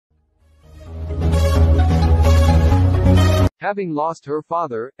Having lost her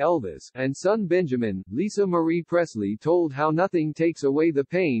father, Elvis, and son Benjamin, Lisa Marie Presley told how nothing takes away the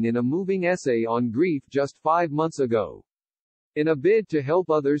pain in a moving essay on grief just 5 months ago. In a bid to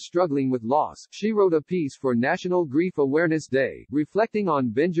help others struggling with loss, she wrote a piece for National Grief Awareness Day, reflecting on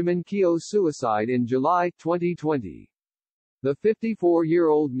Benjamin Keogh's suicide in July 2020. The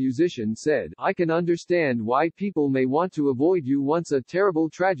 54-year-old musician said, "I can understand why people may want to avoid you once a terrible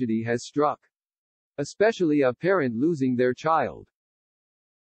tragedy has struck. Especially a parent losing their child.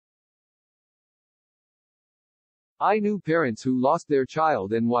 I knew parents who lost their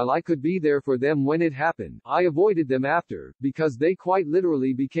child, and while I could be there for them when it happened, I avoided them after, because they quite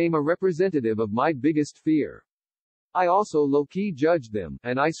literally became a representative of my biggest fear. I also low-key judged them,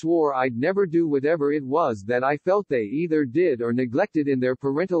 and I swore I'd never do whatever it was that I felt they either did or neglected in their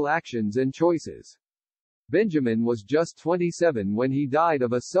parental actions and choices." Benjamin was just 27 when he died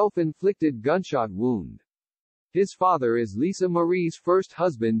of a self-inflicted gunshot wound. His father is Lisa Marie's first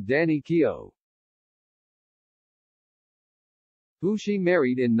husband Danny Keogh, who she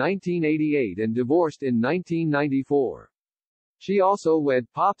married in 1988 and divorced in 1994. She also wed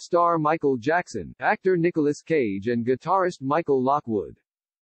pop star Michael Jackson, actor Nicolas Cage and guitarist Michael Lockwood.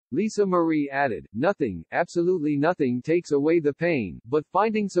 Lisa Marie added, "Nothing, absolutely nothing takes away the pain, but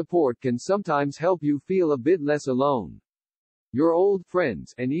finding support can sometimes help you feel a bit less alone. Your old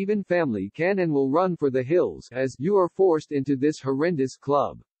friends, and even family can and will run for the hills, as you are forced into this horrendous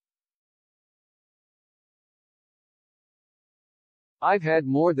club. I've had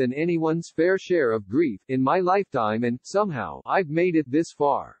more than anyone's fair share of grief in my lifetime, and, somehow, I've made it this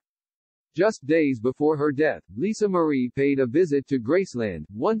far." Just days before her death, Lisa Marie paid a visit to Graceland,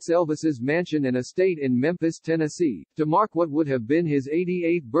 once Elvis's mansion and estate in Memphis, Tennessee, to mark what would have been his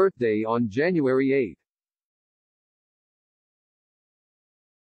 88th birthday on January 8.